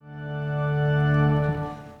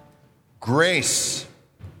grace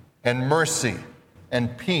and mercy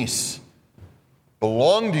and peace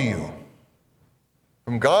belong to you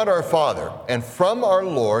from God our Father and from our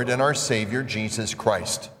Lord and our Savior Jesus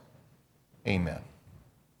Christ. Amen.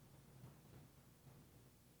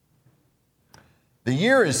 The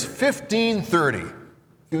year is 1530, a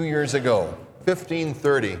few years ago,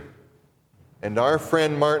 1530, and our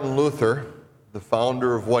friend Martin Luther, the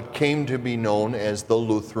founder of what came to be known as the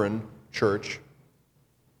Lutheran Church,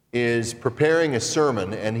 is preparing a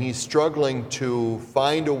sermon, and he's struggling to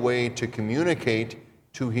find a way to communicate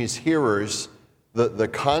to his hearers the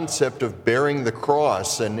concept of bearing the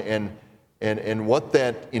cross and what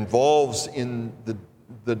that involves in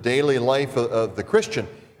the daily life of the Christian.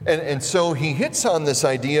 And so he hits on this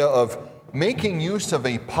idea of making use of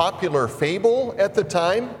a popular fable at the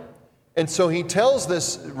time. And so he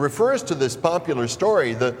refers to this popular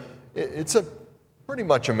story. It's pretty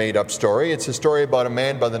much a made-up story. It's a story about a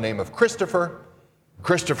man by the name of Christopher.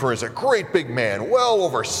 Christopher is a great big man, well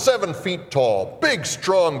over 7 feet tall, big,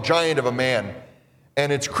 strong giant of a man.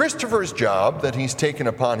 And it's Christopher's job that he's taken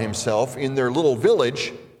upon himself in their little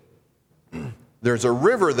village. There's a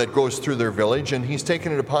river that goes through their village, and he's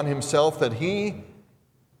taken it upon himself that he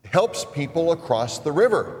helps people across the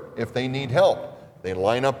river if they need help. They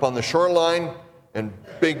line up on the shoreline, and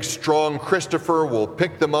big, strong Christopher will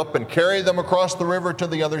pick them up and carry them across the river to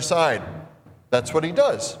the other side. That's what he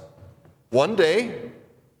does. One day,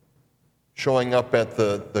 showing up at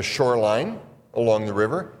the shoreline along the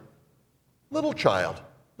river, little child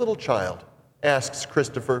asks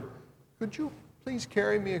Christopher, "Could you please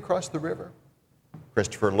carry me across the river?"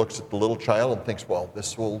 Christopher looks at the little child and thinks, well,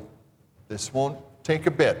 this won't take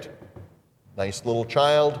a bit. Nice little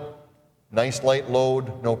child, nice light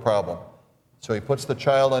load, no problem. So he puts the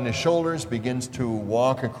child on his shoulders, begins to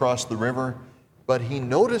walk across the river, but he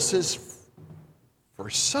notices,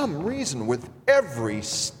 for some reason, with every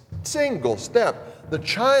single step, the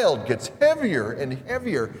child gets heavier and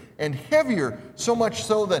heavier and heavier, so much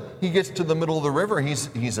so that he gets to the middle of the river.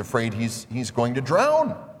 He's afraid he's going to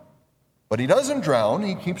drown. But he doesn't drown.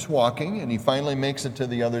 He keeps walking, and he finally makes it to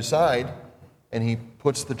the other side, and he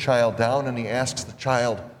puts the child down, and he asks the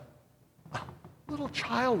child, "Little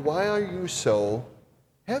child, why are you so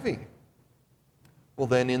heavy?" Well,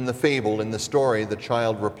 then in the fable, in the story, the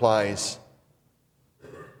child replies,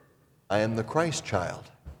 "I am the Christ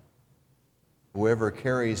child. Whoever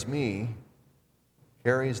carries me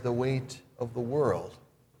carries the weight of the world."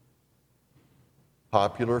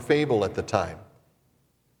 Popular fable at the time.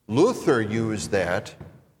 Luther used that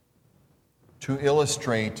to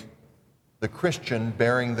illustrate the Christian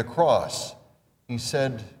bearing the cross. He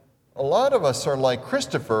said, a lot of us are like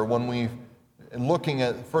Christopher when we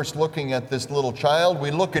first looking at this little child.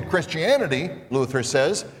 We look at Christianity, Luther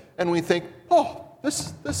says, and we think, oh,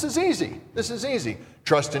 this is easy. This is easy.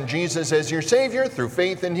 Trust in Jesus as your Savior. Through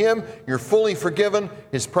faith in Him, you're fully forgiven.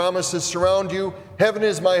 His promises surround you. Heaven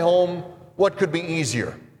is my home. What could be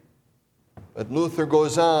easier? But Luther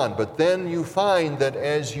goes on, but then you find that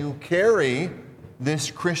as you carry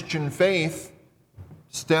this Christian faith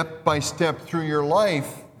step by step through your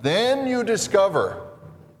life, then you discover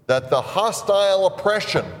that the hostile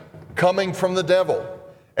oppression coming from the devil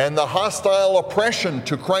and the hostile oppression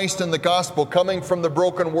to Christ and the gospel coming from the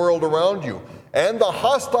broken world around you and the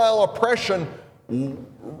hostile oppression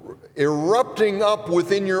erupting up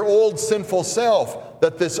within your old sinful self,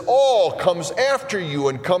 that this all comes after you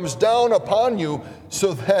and comes down upon you,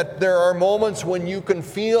 so that there are moments when you can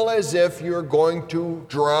feel as if you're going to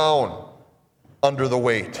drown under the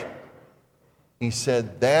weight. He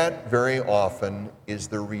said that very often is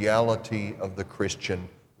the reality of the Christian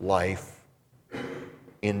life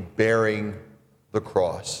in bearing the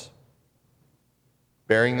cross.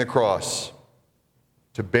 Bearing the cross.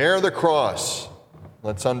 To bear the cross,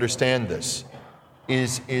 let's understand this,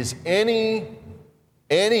 is any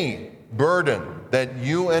burden that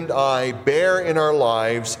you and I bear in our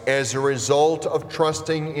lives as a result of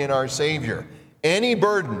trusting in our Savior. Any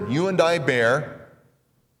burden you and I bear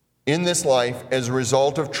in this life as a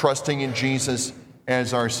result of trusting in Jesus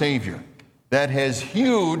as our Savior. That has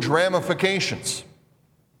huge ramifications.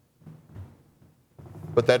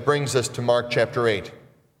 But that brings us to Mark chapter 8.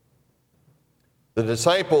 The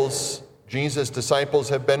disciples, Jesus' disciples,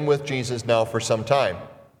 have been with Jesus now for some time.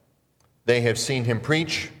 They have seen him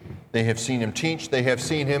preach. They have seen him teach. They have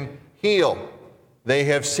seen him heal. They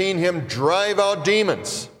have seen him drive out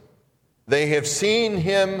demons. They have seen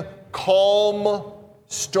him calm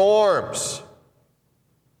storms.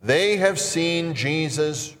 They have seen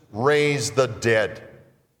Jesus raise the dead.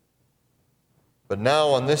 But now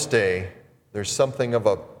on this day, there's something of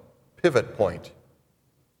a pivot point.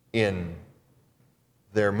 in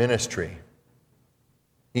their ministry.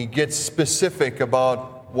 He gets specific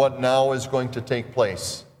about what now is going to take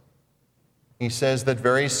place. He says that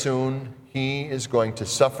very soon he is going to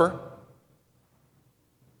suffer.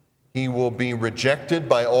 He will be rejected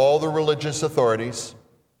by all the religious authorities.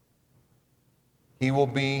 He will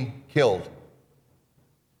be killed.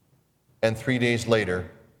 And 3 days later,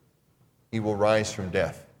 he will rise from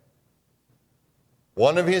death.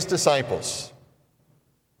 One of his disciples,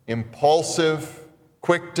 impulsive,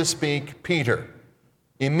 quick to speak, Peter,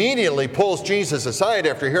 immediately pulls Jesus aside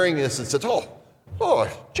after hearing this and says, Oh,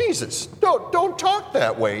 Jesus, don't talk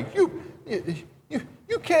that way.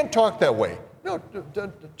 You can't talk that way. No,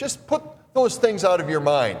 just put those things out of your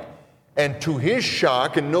mind. And to his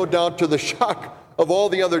shock, and no doubt to the shock of all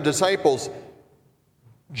the other disciples,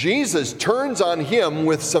 Jesus turns on him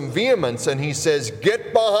with some vehemence and he says,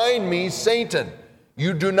 "Get behind me, Satan.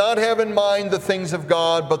 You do not have in mind the things of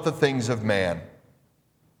God, but the things of man."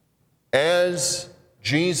 As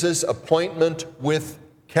Jesus' appointment with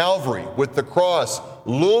Calvary, with the cross,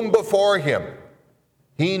 loomed before him,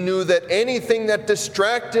 he knew that anything that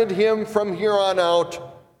distracted him from here on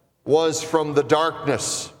out was from the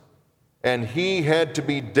darkness, and he had to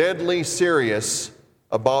be deadly serious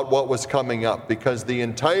about what was coming up, because the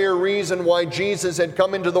entire reason why Jesus had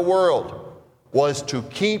come into the world was to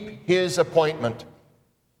keep his appointment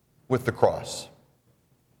with the cross.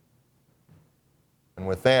 And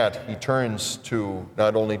with that, he turns to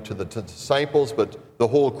not only to the disciples, but the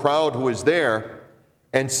whole crowd who is there,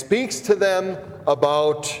 and speaks to them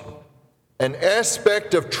about an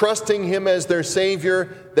aspect of trusting him as their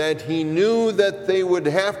Savior that he knew that they would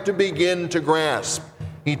have to begin to grasp.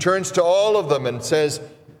 He turns to all of them and says,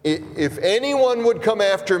 "If anyone would come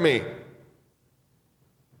after me,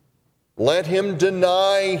 let him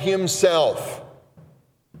deny himself."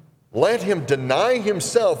 Let him deny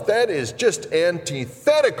himself. That is just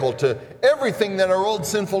antithetical to everything that our old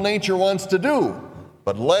sinful nature wants to do.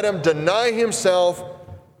 But let him deny himself,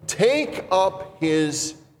 take up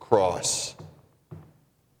his cross.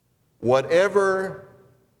 Whatever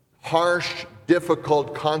harsh,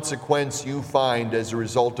 difficult consequence you find as a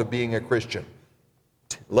result of being a Christian,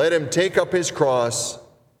 let him take up his cross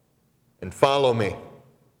and follow me.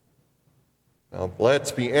 Now,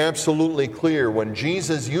 let's be absolutely clear. When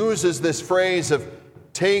Jesus uses this phrase of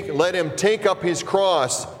let him take up his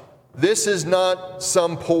cross, this is not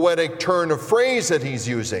some poetic turn of phrase that he's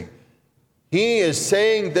using. He is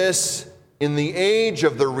saying this in the age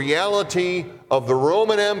of the reality of the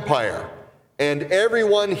Roman Empire, and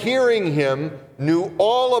everyone hearing him knew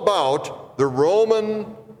all about the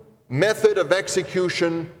Roman method of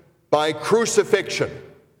execution by crucifixion.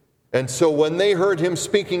 And so when they heard him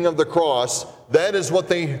speaking of the cross, that is what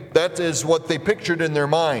they pictured in their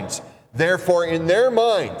minds. Therefore, in their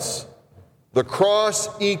minds, the cross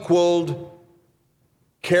equaled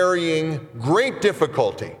carrying great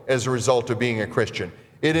difficulty as a result of being a Christian.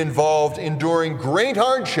 It involved enduring great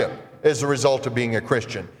hardship as a result of being a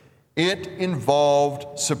Christian. It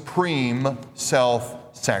involved supreme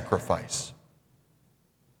self-sacrifice.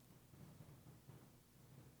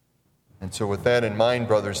 And so with that in mind,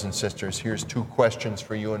 brothers and sisters, here's two questions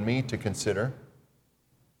for you and me to consider.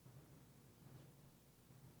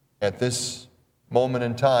 At this moment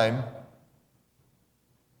in time,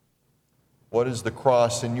 what is the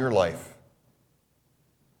cross in your life?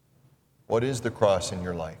 What is the cross in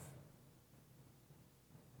your life?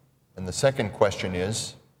 And the second question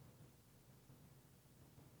is,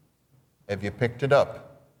 have you picked it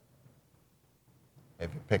up?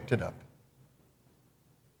 Have you picked it up?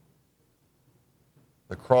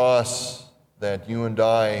 The cross that you and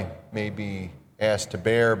I may be asked to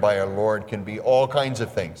bear by our Lord can be all kinds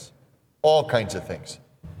of things. All kinds of things.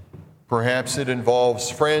 Perhaps it involves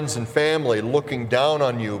friends and family looking down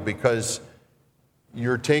on you because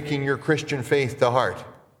you're taking your Christian faith to heart.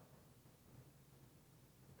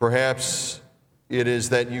 Perhaps it is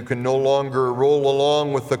that you can no longer roll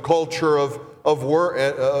along with the culture of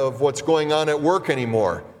what's going on at work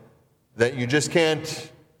anymore, that you just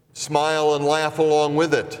can't smile and laugh along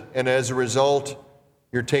with it, and as a result,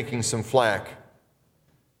 you're taking some flack.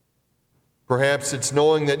 Perhaps it's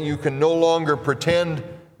knowing that you can no longer pretend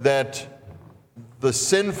that the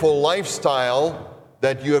sinful lifestyle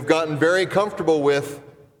that you have gotten very comfortable with,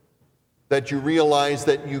 that you realize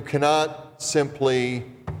that you cannot simply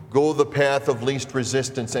go the path of least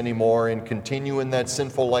resistance anymore and continue in that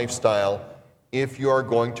sinful lifestyle if you are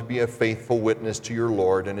going to be a faithful witness to your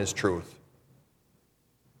Lord and His truth.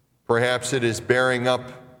 Perhaps it is bearing up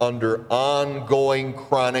under ongoing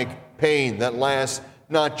chronic pain that lasts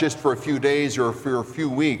not just for a few days or for a few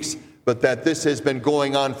weeks, but that this has been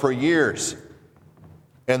going on for years.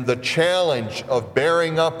 And the challenge of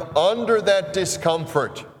bearing up under that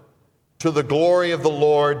discomfort to the glory of the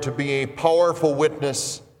Lord, to be a powerful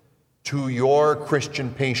witness to your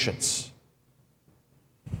Christian patience.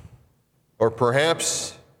 Or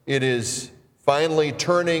perhaps it is finally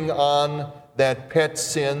turning on that pet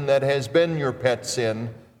sin that has been your pet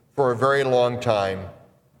sin for a very long time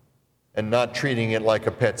and not treating it like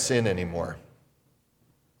a pet sin anymore.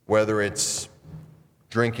 Whether it's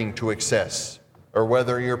drinking to excess, or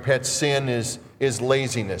whether your pet sin is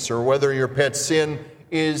laziness, or whether your pet sin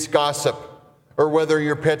is gossip, or whether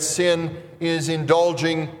your pet sin is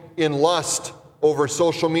indulging in lust over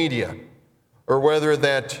social media, or whether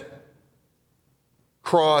that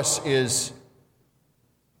cross is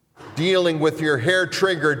dealing with your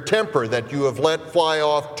hair-triggered temper that you have let fly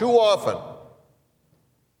off too often,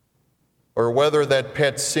 or whether that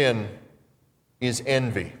pet sin is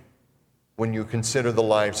envy when you consider the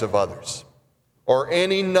lives of others, or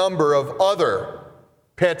any number of other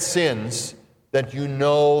pet sins that you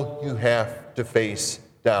know you have to face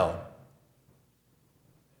down.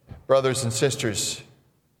 Brothers and sisters,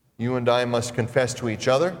 you and I must confess to each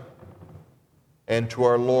other and to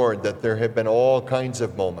our Lord that there have been all kinds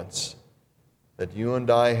of moments that you and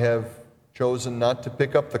I have chosen not to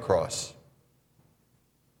pick up the cross,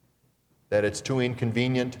 that it's too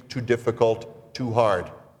inconvenient, too difficult, too hard.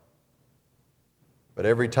 But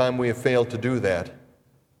every time we have failed to do that,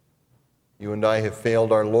 you and I have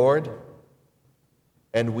failed our Lord,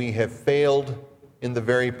 and we have failed in the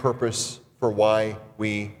very purpose for why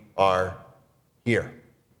we are here.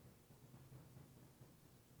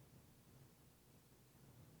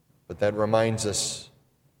 But that reminds us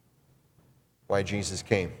why Jesus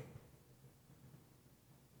came.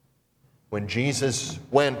 When Jesus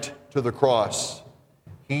went to the cross,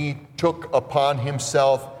 he took upon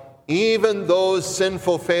himself even those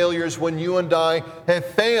sinful failures when you and I have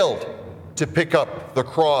failed to pick up the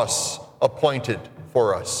cross appointed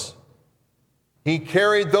for us. He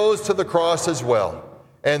carried those to the cross as well,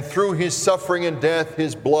 and through his suffering and death,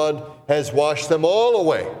 his blood has washed them all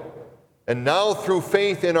away. And now through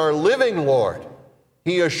faith in our living Lord,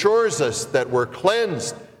 he assures us that we're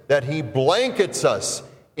cleansed, that he blankets us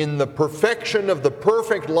in the perfection of the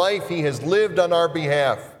perfect life he has lived on our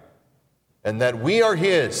behalf, and that we are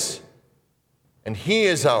his, and he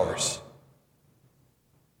is ours.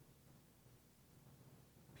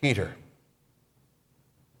 Peter,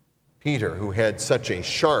 who had such a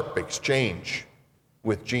sharp exchange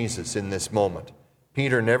with Jesus in this moment.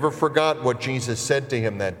 Peter never forgot what Jesus said to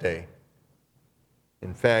him that day.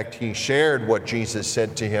 In fact, he shared what Jesus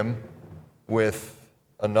said to him with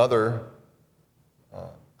another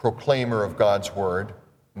proclaimer of God's word,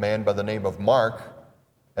 a man by the name of Mark,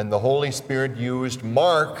 and the Holy Spirit used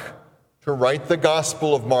Mark to write the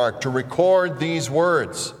Gospel of Mark, to record these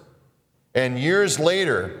words. And years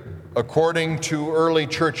later, according to early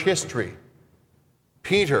church history,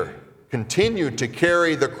 Peter continued to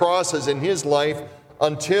carry the crosses in his life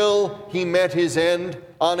until he met his end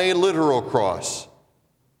on a literal cross.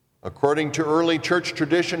 According to early church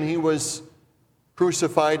tradition, he was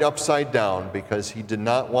crucified upside down because he did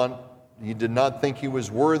not think he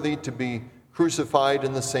was worthy to be crucified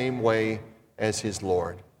in the same way as his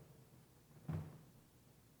Lord.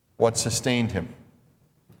 What sustained him?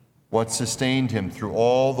 What sustained him through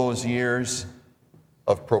all those years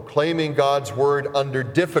of proclaiming God's word under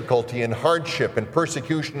difficulty and hardship and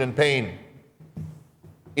persecution and pain?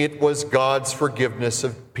 It was God's forgiveness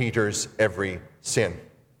of Peter's every sin.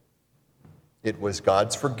 It was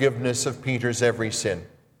God's forgiveness of Peter's every sin.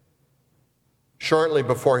 Shortly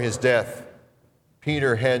before his death,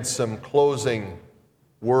 Peter had some closing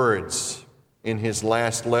words in his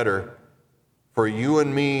last letter for you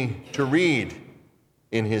and me to read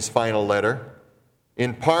in his final letter.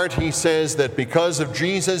 In part, he says that because of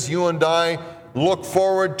Jesus, you and I look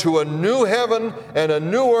forward to a new heaven and a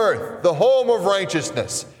new earth, the home of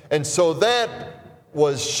righteousness. And so that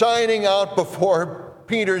was shining out before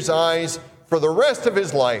Peter's eyes for the rest of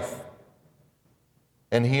his life.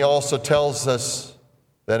 And he also tells us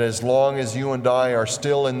that as long as you and I are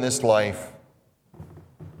still in this life,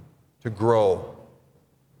 to grow,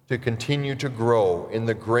 to continue to grow in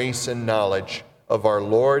the grace and knowledge of our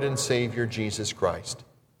Lord and Savior Jesus Christ.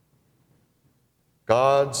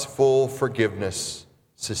 God's full forgiveness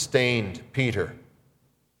sustained Peter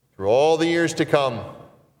through all the years to come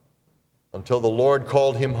until the Lord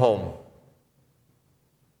called him home.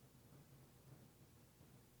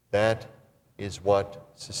 That is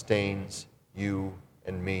what sustains you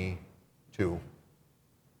and me too.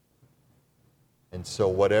 And so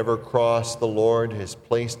whatever cross the Lord has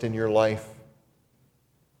placed in your life,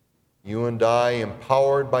 you and I,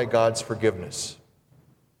 empowered by God's forgiveness,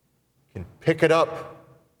 can pick it up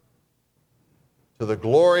to the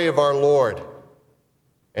glory of our Lord.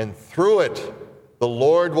 And through it, the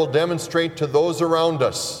Lord will demonstrate to those around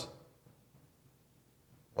us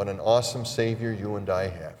what an awesome Savior you and I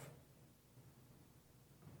have.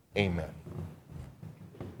 Amen.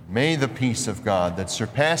 May the peace of God that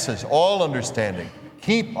surpasses all understanding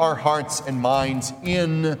keep our hearts and minds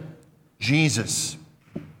in Jesus.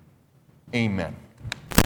 Amen.